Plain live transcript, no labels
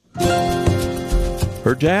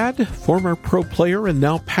Her dad, former pro player and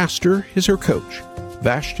now pastor, is her coach.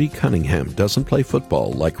 Vashti Cunningham doesn't play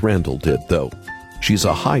football like Randall did, though. She's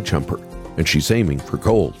a high jumper, and she's aiming for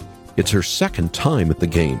gold. It's her second time at the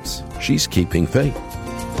games. She's keeping faith.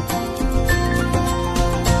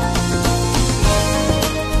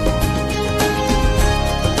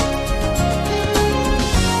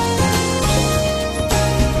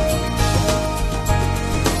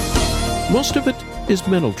 Most of it is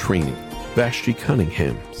mental training. Vashti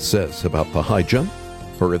Cunningham says about the high jump,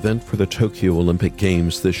 her event for the Tokyo Olympic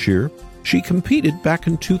Games this year. She competed back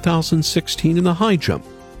in 2016 in the high jump,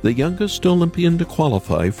 the youngest Olympian to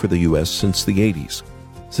qualify for the U.S. since the 80s.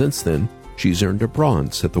 Since then, she's earned a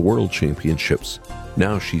bronze at the World Championships.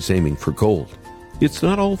 Now she's aiming for gold. It's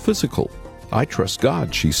not all physical. I trust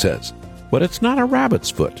God, she says, but it's not a rabbit's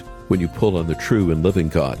foot when you pull on the true and living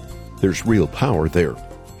God. There's real power there.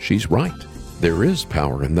 She's right. There is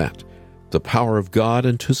power in that. The power of God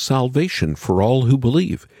unto salvation for all who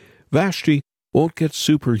believe. Vashti won't get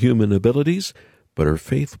superhuman abilities, but her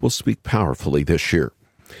faith will speak powerfully this year.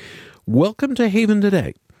 Welcome to Haven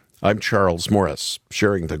Today. I'm Charles Morris,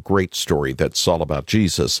 sharing the great story that's all about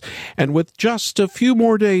Jesus. And with just a few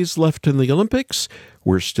more days left in the Olympics,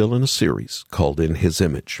 we're still in a series called In His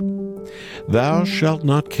Image. Thou shalt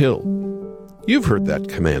not kill. You've heard that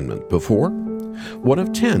commandment before. One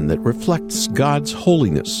of 10 that reflects God's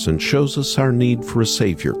holiness and shows us our need for a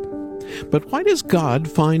Savior. But why does God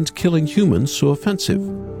find killing humans so offensive?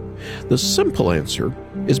 The simple answer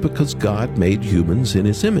is because God made humans in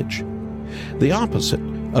His image. The opposite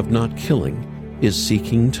of not killing is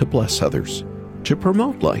seeking to bless others, to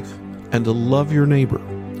promote life, and to love your neighbor.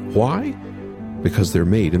 Why? Because they're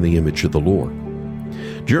made in the image of the Lord.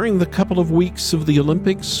 During the couple of weeks of the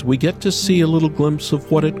Olympics, we get to see a little glimpse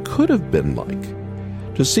of what it could have been like,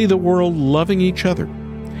 to see the world loving each other,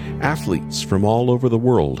 athletes from all over the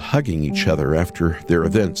world hugging each other after their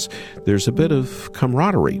events. There's a bit of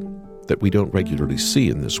camaraderie that we don't regularly see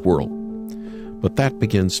in this world, but that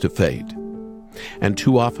begins to fade. And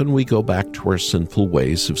too often we go back to our sinful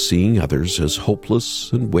ways of seeing others as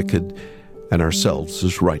hopeless and wicked and ourselves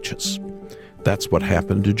as righteous. That's what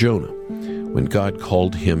happened to Jonah when God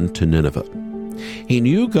called him to Nineveh. He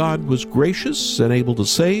knew God was gracious and able to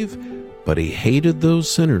save, but he hated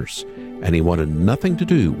those sinners, and he wanted nothing to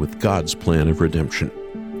do with God's plan of redemption.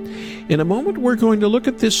 In a moment, we're going to look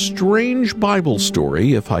at this strange Bible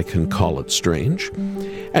story, if I can call it strange,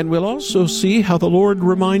 and we'll also see how the Lord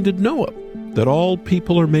reminded Noah that all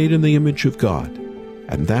people are made in the image of God,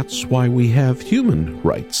 and that's why we have human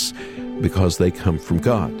rights, because they come from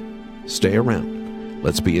God. Stay around.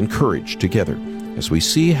 Let's be encouraged together as we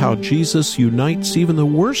see how Jesus unites even the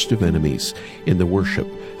worst of enemies in the worship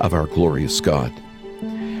of our glorious God.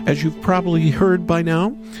 As you've probably heard by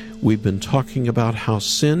now, we've been talking about how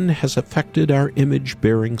sin has affected our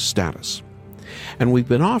image-bearing status. And we've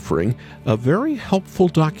been offering a very helpful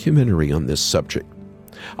documentary on this subject.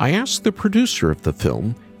 I asked the producer of the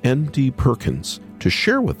film, M.D. Perkins, to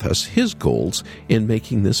share with us his goals in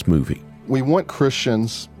making this movie. We want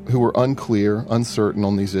Christians who are unclear, uncertain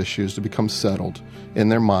on these issues to become settled in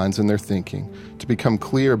their minds and their thinking, to become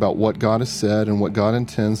clear about what God has said and what God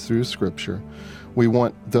intends through Scripture. We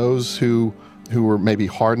want those who are maybe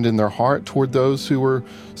hardened in their heart toward those who are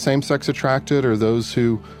same-sex attracted or those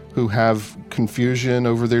who have confusion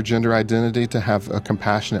over their gender identity to have a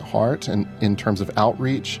compassionate heart and in terms of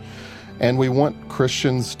outreach. And we want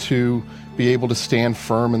Christians to be able to stand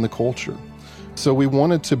firm in the culture. So we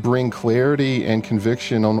wanted to bring clarity and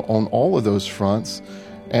conviction on all of those fronts.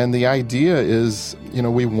 And the idea is,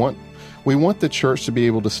 we want the church to be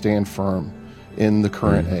able to stand firm in the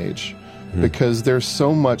current age. Because there's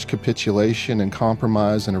so much capitulation and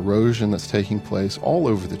compromise and erosion that's taking place all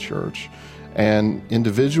over the church. And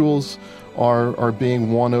individuals are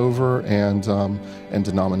being won over, and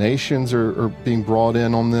denominations are being brought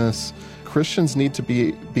in on this. Christians need to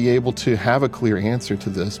be able to have a clear answer to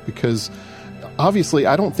this, because obviously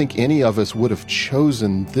I don't think any of us would have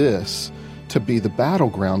chosen this to be the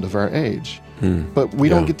battleground of our age. But we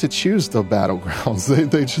don't get to choose the battlegrounds.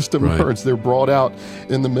 They just emerge. Right. They're brought out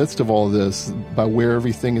in the midst of all of this by where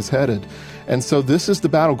everything is headed. And so this is the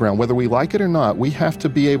battleground. Whether we like it or not, we have to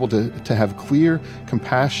be able to have clear,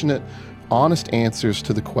 compassionate, honest answers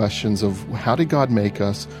to the questions of how did God make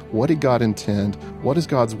us? What did God intend? What does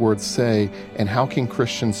God's Word say? And how can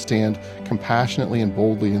Christians stand compassionately and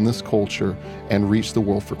boldly in this culture and reach the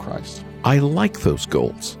world for Christ? I like those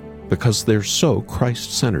goals because they're so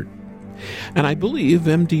Christ-centered. And I believe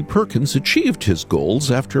M.D. Perkins achieved his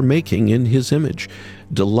goals after making in his image,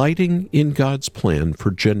 delighting in God's plan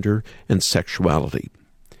for gender and sexuality.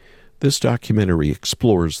 This documentary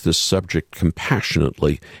explores this subject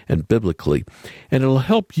compassionately and biblically, and it'll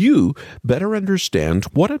help you better understand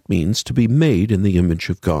what it means to be made in the image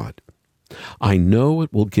of God. I know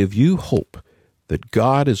it will give you hope that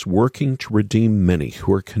God is working to redeem many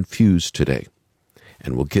who are confused today,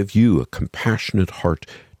 and will give you a compassionate heart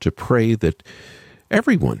to pray that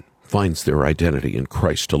everyone finds their identity in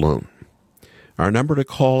Christ alone. Our number to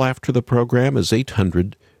call after the program is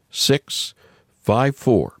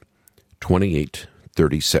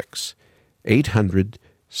 800-654-2836,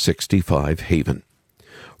 800-65-HAVEN.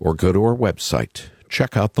 Or go to our website,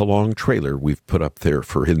 check out the long trailer we've put up there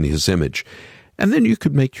for In His Image, and then you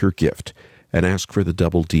could make your gift and ask for the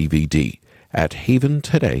double DVD at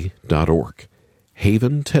haventoday.org,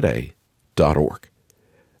 haventoday.org.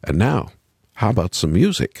 And now, how about some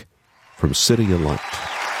music from City of Light?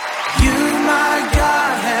 You, my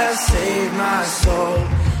God, have saved my soul.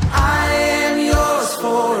 I am yours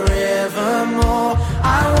forevermore.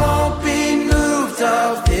 I won't be moved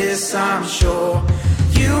of this, I'm sure.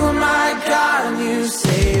 You are my God and you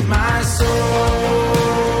saved my soul.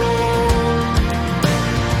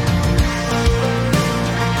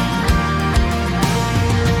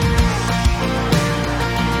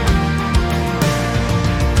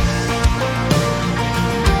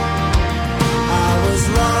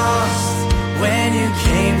 When you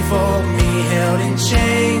came for me, held in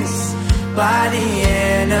chains by the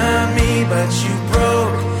enemy, but you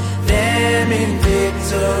broke them in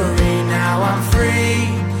victory. Now I'm free,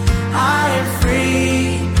 I am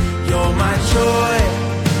free. You're my joy,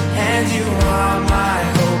 and you are my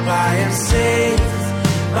hope. I am saved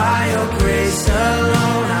by your grace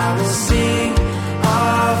alone. I will sing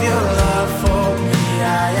of your love for me. I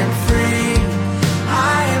am free, I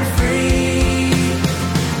am free.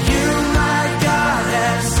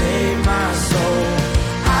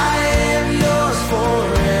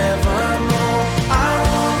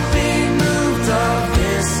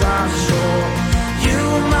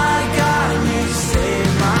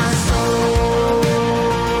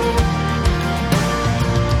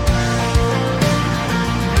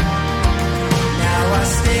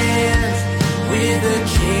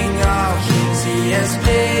 Has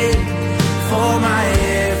paid for my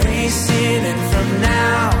every sin, and from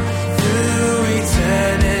now through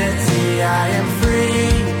eternity I am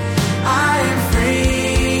free, I am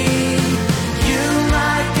free. You,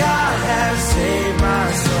 my God, have saved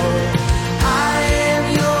my soul. I am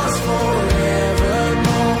yours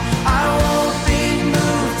forevermore. I won't be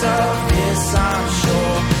moved of this, I'm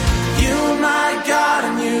sure. You, my God,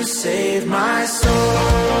 and you saved my soul.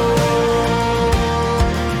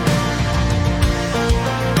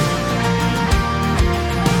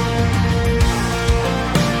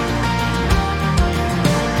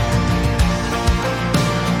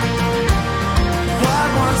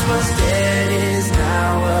 Was dead is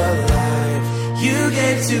now alive. You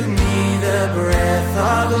gave to me the breath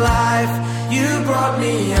of life. You brought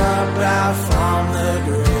me up out from the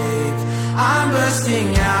grave. I'm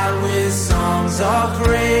bursting out with songs of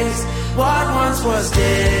praise. What once was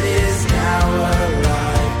dead is now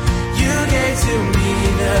alive. You gave to me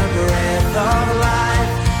the breath of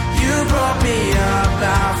life. You brought me up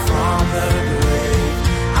out from the grave.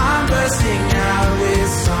 I'm bursting out with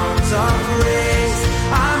songs of praise.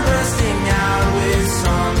 I'm bursting out with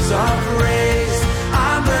songs of praise.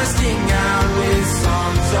 I'm bursting out with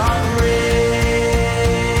songs of praise.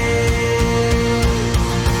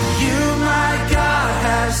 You, my God,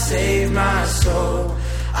 have saved my soul.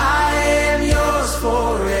 I am yours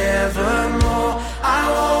forevermore.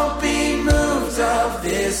 I won't be moved of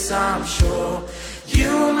this, I'm sure.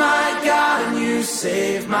 You, my God, and you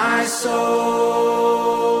saved my soul.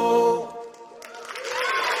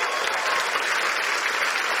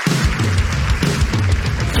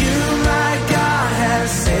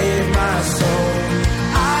 Save my soul.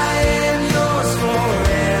 I am yours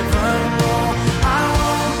forevermore. I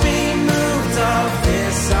won't be moved of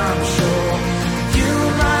this, I'm sure. You,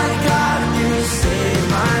 my God, you save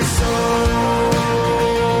my soul.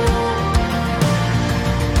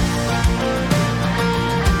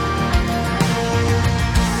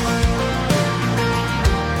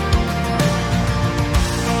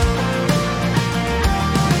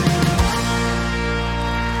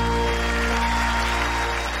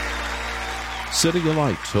 City of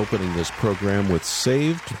Light opening this program with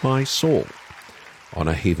Saved My Soul on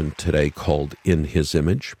a Haven today called In His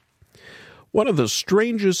Image. One of the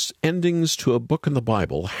strangest endings to a book in the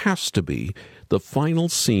Bible has to be the final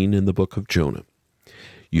scene in the book of Jonah.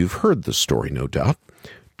 You've heard the story, no doubt.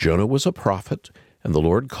 Jonah was a prophet, and the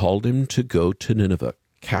Lord called him to go to Nineveh,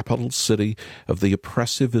 capital city of the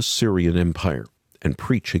oppressive Assyrian Empire, and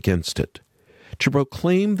preach against it, to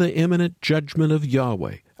proclaim the imminent judgment of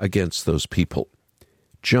Yahweh against those people.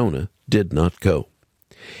 Jonah did not go.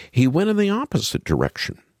 He went in the opposite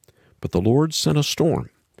direction, but the Lord sent a storm,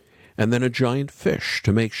 and then a giant fish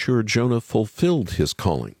to make sure Jonah fulfilled his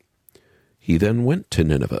calling. He then went to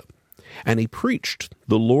Nineveh, and he preached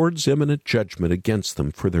the Lord's imminent judgment against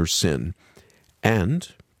them for their sin. And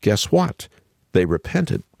guess what? They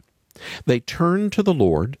repented. They turned to the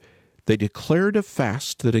Lord. They declared a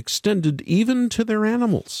fast that extended even to their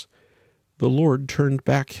animals. The Lord turned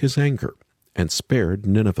back his anger and spared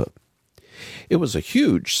Nineveh. It was a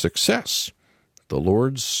huge success. The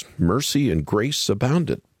Lord's mercy and grace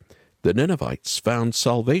abounded. The Ninevites found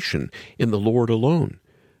salvation in the Lord alone.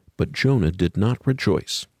 But Jonah did not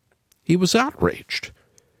rejoice. He was outraged.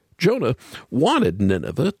 Jonah wanted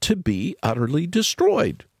Nineveh to be utterly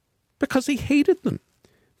destroyed because he hated them.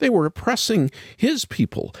 They were oppressing his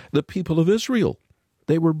people, the people of Israel.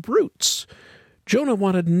 They were brutes. Jonah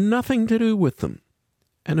wanted nothing to do with them.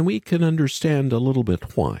 And we can understand a little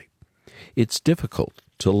bit why. It's difficult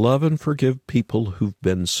to love and forgive people who've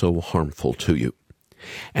been so harmful to you.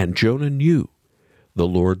 And Jonah knew the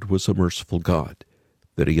Lord was a merciful God,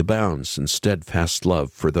 that he abounds in steadfast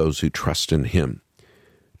love for those who trust in him.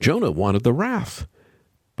 Jonah wanted the wrath,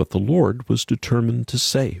 but the Lord was determined to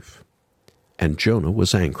save. And Jonah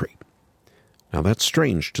was angry. Now that's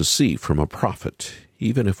strange to see from a prophet,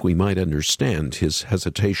 even if we might understand his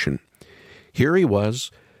hesitation. Here he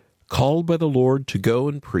was, called by the Lord to go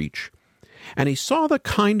and preach, and he saw the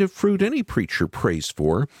kind of fruit any preacher prays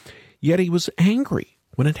for, yet he was angry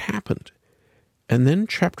when it happened. And then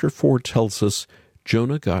chapter 4 tells us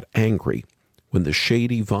Jonah got angry when the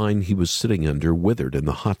shady vine he was sitting under withered in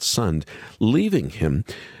the hot sun, leaving him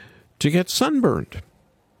to get sunburned.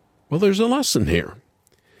 Well, there's a lesson here.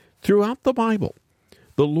 Throughout the Bible,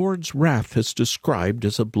 the Lord's wrath is described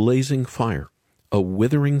as a blazing fire, a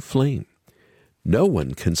withering flame. No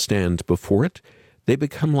one can stand before it. They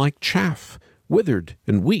become like chaff, withered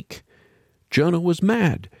and weak. Jonah was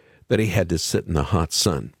mad that he had to sit in the hot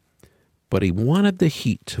sun, but he wanted the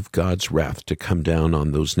heat of God's wrath to come down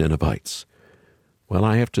on those Ninevites. Well,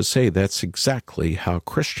 I have to say that's exactly how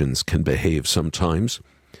Christians can behave sometimes.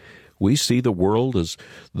 We see the world as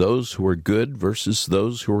those who are good versus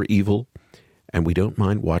those who are evil, and we don't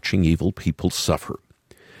mind watching evil people suffer.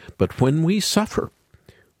 But when we suffer,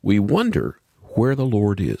 we wonder where the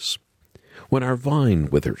Lord is. When our vine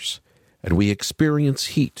withers and we experience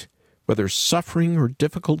heat, whether suffering or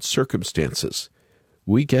difficult circumstances,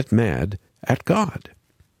 we get mad at God.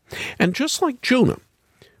 And just like Jonah,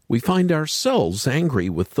 we find ourselves angry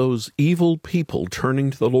with those evil people turning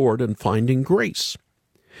to the Lord and finding grace.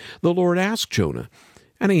 The Lord asked Jonah,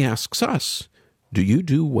 and he asks us, do you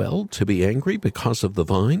do well to be angry because of the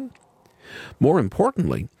vine? More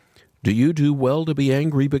importantly, do you do well to be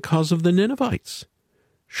angry because of the Ninevites?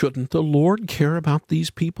 Shouldn't the Lord care about these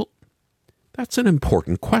people? That's an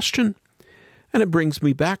important question. And it brings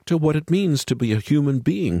me back to what it means to be a human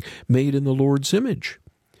being made in the Lord's image.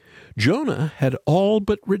 Jonah had all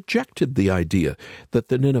but rejected the idea that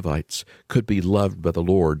the Ninevites could be loved by the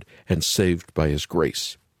Lord and saved by his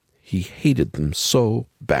grace. He hated them so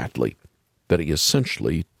badly that he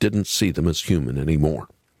essentially didn't see them as human anymore.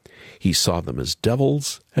 He saw them as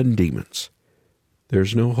devils and demons.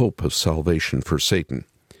 There's no hope of salvation for Satan.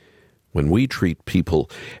 When we treat people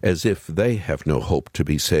as if they have no hope to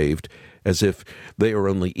be saved, as if they are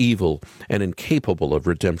only evil and incapable of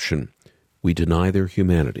redemption, we deny their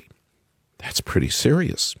humanity. That's pretty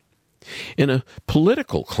serious. In a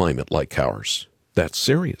political climate like ours, that's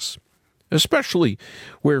serious. Especially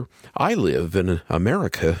where I live in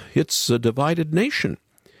America, it's a divided nation.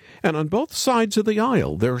 And on both sides of the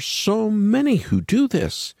aisle, there are so many who do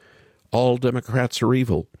this. All Democrats are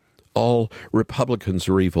evil. All Republicans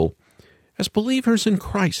are evil. As believers in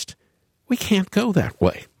Christ, we can't go that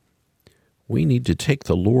way. We need to take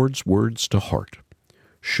the Lord's words to heart.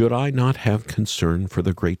 Should I not have concern for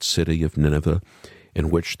the great city of Nineveh, in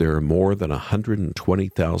which there are more than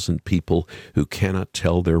 120,000 people who cannot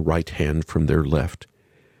tell their right hand from their left?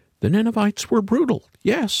 The Ninevites were brutal,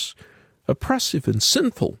 yes, oppressive and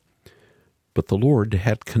sinful, but the Lord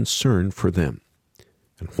had concern for them.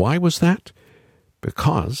 And why was that?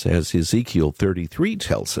 Because, as Ezekiel 33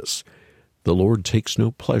 tells us, the Lord takes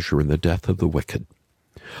no pleasure in the death of the wicked.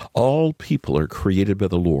 All people are created by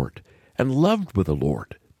the Lord and loved by the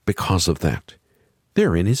Lord because of that.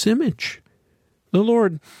 They're in his image. The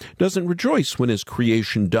Lord doesn't rejoice when his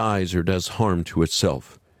creation dies or does harm to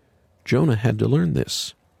itself. Jonah had to learn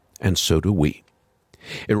this, and so do we.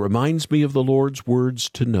 It reminds me of the Lord's words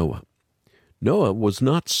to Noah. Noah was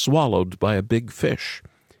not swallowed by a big fish.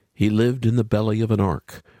 He lived in the belly of an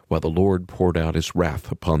ark while the Lord poured out his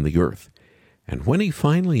wrath upon the earth. And when he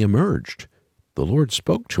finally emerged, the Lord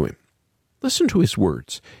spoke to him. Listen to his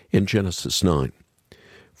words in Genesis 9.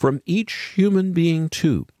 From each human being,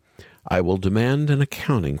 too, I will demand an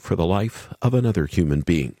accounting for the life of another human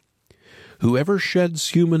being. Whoever sheds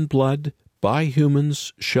human blood, by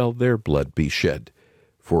humans shall their blood be shed.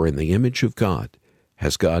 For in the image of God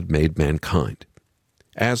has God made mankind.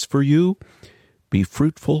 As for you, be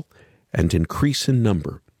fruitful and increase in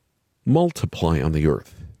number. Multiply on the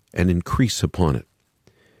earth and increase upon it.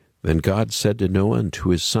 Then God said to Noah and to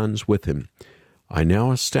his sons with him, I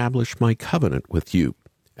now establish my covenant with you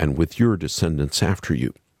and with your descendants after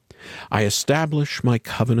you. I establish my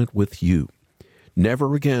covenant with you.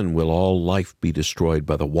 Never again will all life be destroyed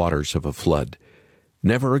by the waters of a flood.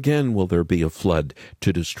 Never again will there be a flood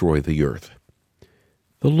to destroy the earth.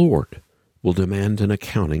 The Lord will demand an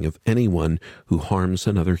accounting of anyone who harms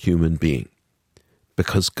another human being,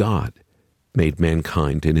 because God made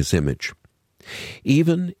mankind in his image.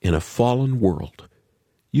 Even in a fallen world,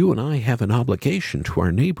 you and I have an obligation to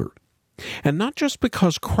our neighbor, and not just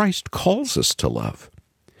because Christ calls us to love.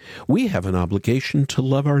 We have an obligation to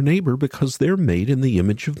love our neighbor because they're made in the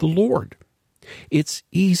image of the Lord. It's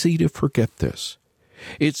easy to forget this.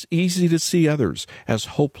 It's easy to see others as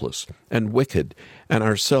hopeless and wicked and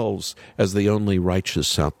ourselves as the only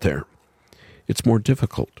righteous out there. It's more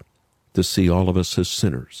difficult to see all of us as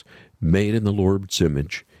sinners, made in the Lord's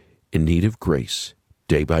image, in need of grace,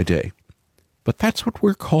 day by day. But that's what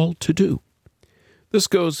we're called to do. This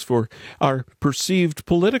goes for our perceived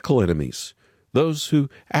political enemies, those who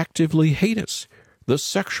actively hate us, the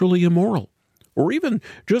sexually immoral, or even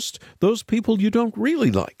just those people you don't really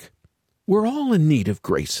like. We're all in need of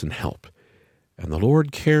grace and help, and the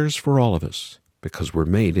Lord cares for all of us because we're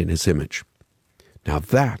made in his image. Now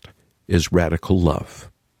that is radical love.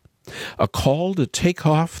 A call to take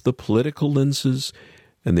off the political lenses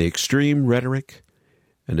and the extreme rhetoric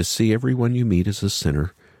and to see everyone you meet as a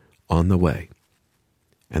sinner on the way.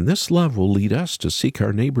 And this love will lead us to seek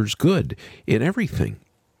our neighbor's good in everything,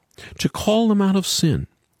 to call them out of sin,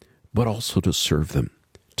 but also to serve them,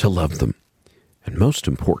 to love them, and most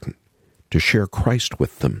important, to share Christ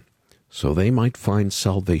with them so they might find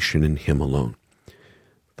salvation in him alone.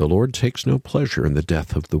 The Lord takes no pleasure in the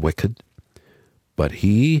death of the wicked, but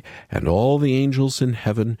he and all the angels in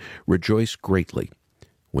heaven rejoice greatly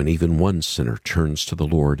when even one sinner turns to the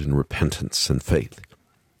Lord in repentance and faith.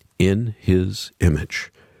 In his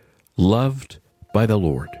image, loved by the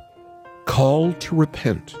Lord, called to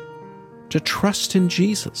repent, to trust in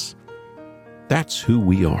Jesus. That's who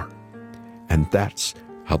we are, and that's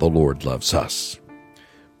how the Lord loves us.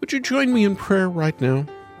 Would you join me in prayer right now?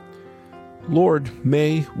 Lord,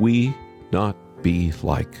 may we not be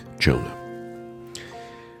like Jonah.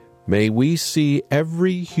 May we see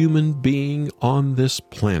every human being on this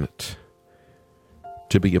planet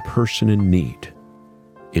to be a person in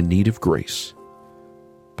need of grace,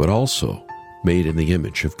 but also made in the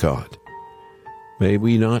image of God. May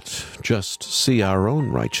we not just see our own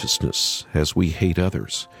righteousness as we hate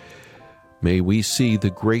others. May we see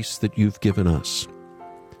the grace that you've given us,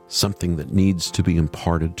 something that needs to be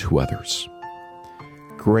imparted to others.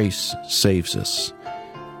 Grace saves us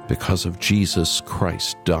because of Jesus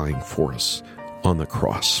Christ dying for us on the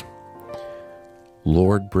cross.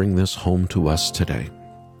 Lord, bring this home to us today,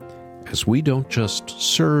 as we don't just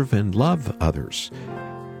serve and love others,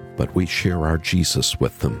 but we share our Jesus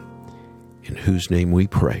with them, in whose name we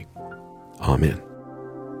pray. Amen.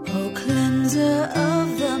 Oh, cleanser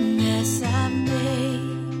of the mess I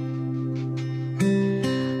made,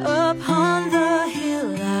 upon the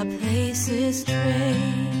hill our places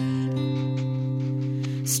trade.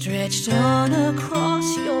 Stretched on a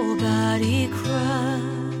cross, your body crushed.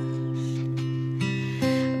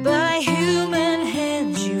 By human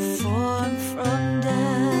hands you formed from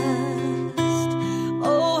dust.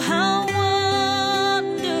 Oh, how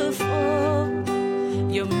wonderful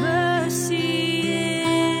your mercy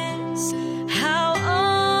is. How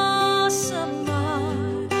awesome are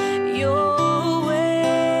your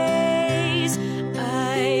ways.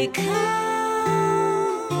 I come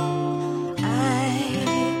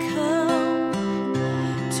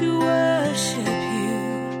to worship you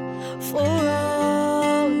for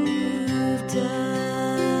all you've done.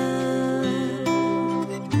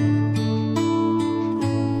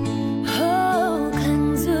 Oh,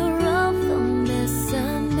 cleanser of the mess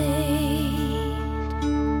I made,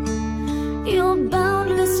 your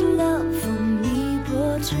boundless love for me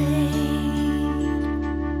portrayed,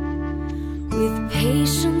 with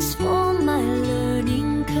patience for my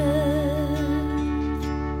learning curve.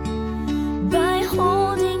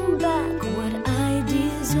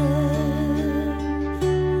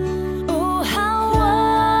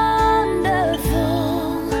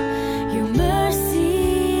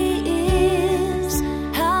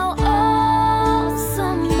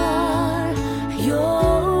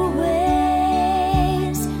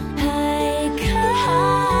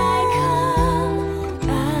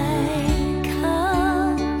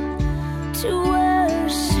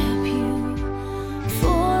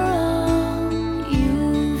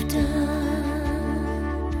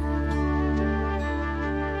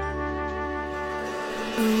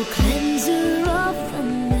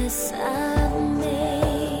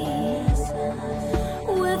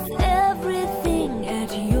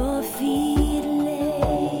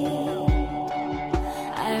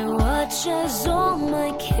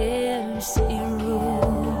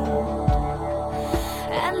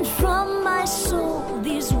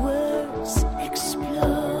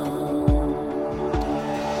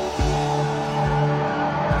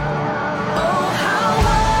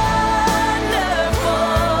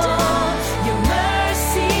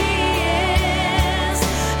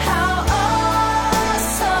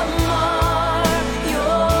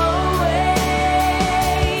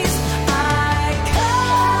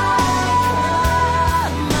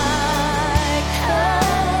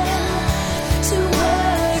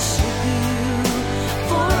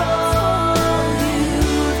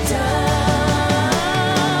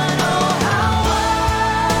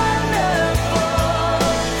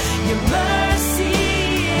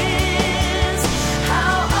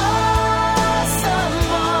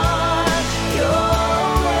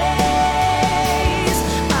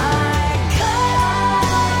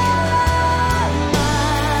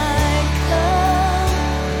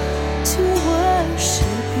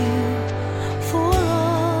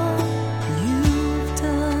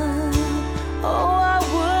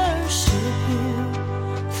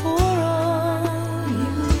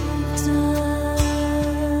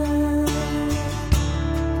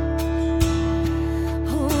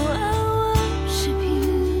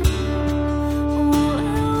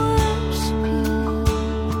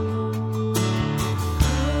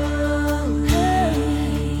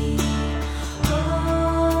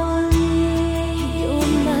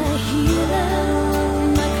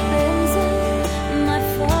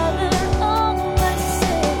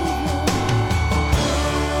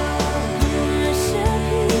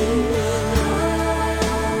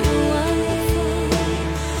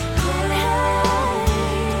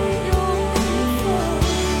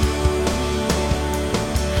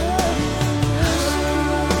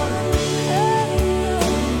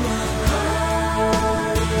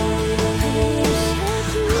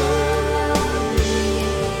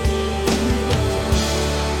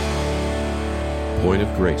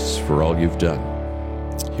 all you've done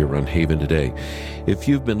here on Haven Today. If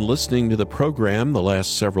you've been listening to the program the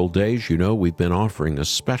last several days, you know we've been offering a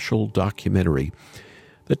special documentary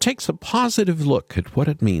that takes a positive look at what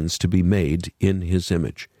it means to be made in His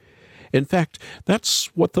image. In fact, that's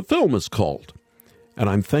what the film is called. And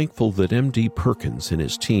I'm thankful that M.D. Perkins and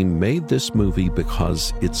his team made this movie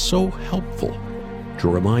because it's so helpful to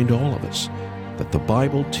remind all of us that the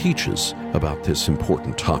Bible teaches about this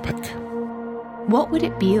important topic. What would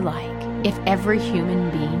it be like if every human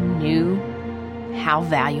being knew how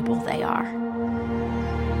valuable they are?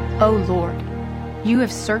 Oh Lord, you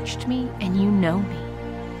have searched me and you know me.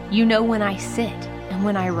 You know when I sit and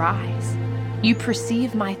when I rise. You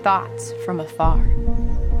perceive my thoughts from afar.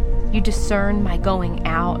 You discern my going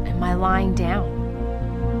out and my lying down.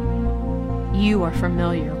 You are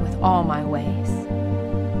familiar with all my ways.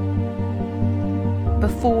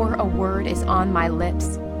 Before a word is on my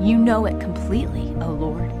lips, you know it completely, O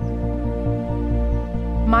Lord.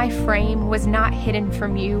 My frame was not hidden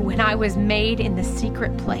from you when I was made in the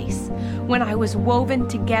secret place. When I was woven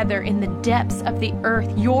together in the depths of the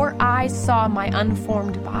earth, your eyes saw my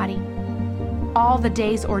unformed body. All the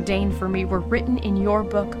days ordained for me were written in your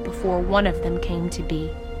book before one of them came to be.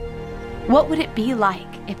 What would it be like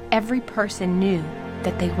if every person knew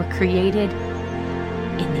that they were created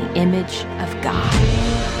in the image of God?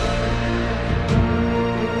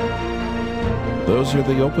 Those are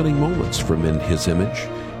the opening moments from In His Image,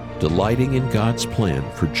 delighting in God's plan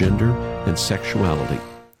for gender and sexuality.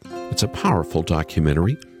 It's a powerful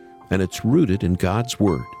documentary, and it's rooted in God's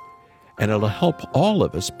Word. And it'll help all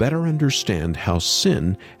of us better understand how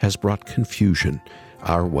sin has brought confusion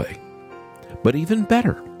our way. But even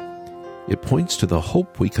better, it points to the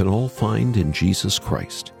hope we can all find in Jesus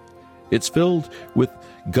Christ. It's filled with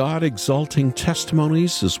God-exalting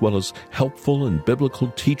testimonies as well as helpful and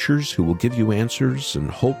biblical teachers who will give you answers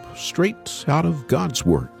and hope straight out of God's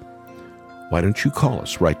Word. Why don't you call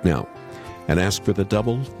us right now and ask for the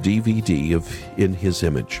double DVD of In His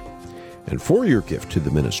Image? And for your gift to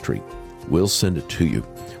the ministry, we'll send it to you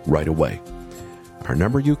right away. Our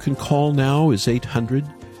number you can call now is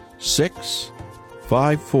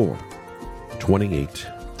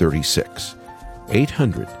 800-654-2836.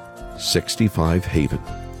 800-65-HAVEN.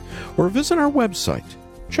 Or visit our website.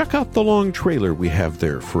 Check out the long trailer we have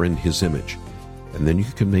there for In His Image. And then you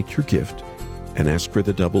can make your gift and ask for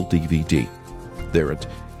the double DVD. They're at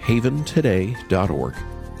haventoday.org.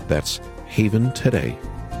 That's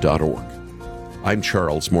haventoday.org. I'm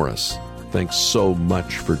Charles Morris. Thanks so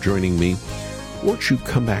much for joining me. Won't you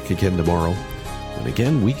come back again tomorrow? And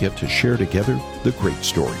again, we get to share together the great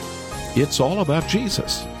story. It's all about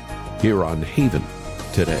Jesus here on Haven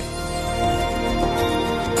Today.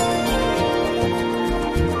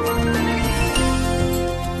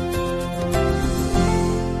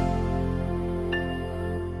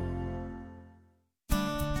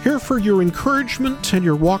 Here for your encouragement and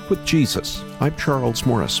your walk with Jesus. I'm Charles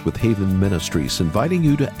Morris with Haven Ministries, inviting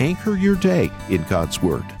you to anchor your day in God's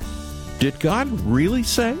Word. Did God really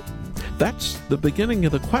say? That's the beginning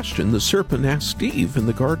of the question the serpent asked Eve in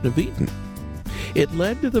the Garden of Eden. It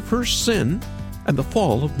led to the first sin and the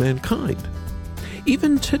fall of mankind.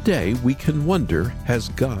 Even today, we can wonder, has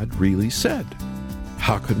God really said?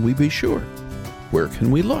 How can we be sure? Where can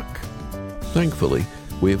we look? Thankfully,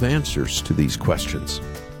 we have answers to these questions.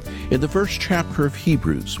 In the first chapter of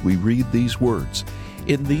Hebrews, we read these words,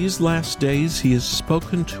 "In these last days he has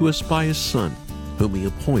spoken to us by his Son, whom he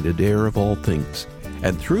appointed heir of all things,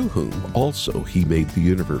 and through whom also he made the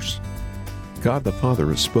universe." God the Father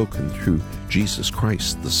has spoken through Jesus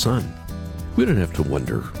Christ the Son. We don't have to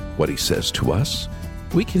wonder what he says to us.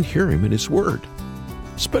 We can hear him in his Word.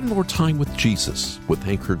 Spend more time with Jesus with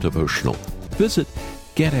Anchor Devotional. Visit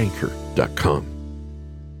getanchor.com.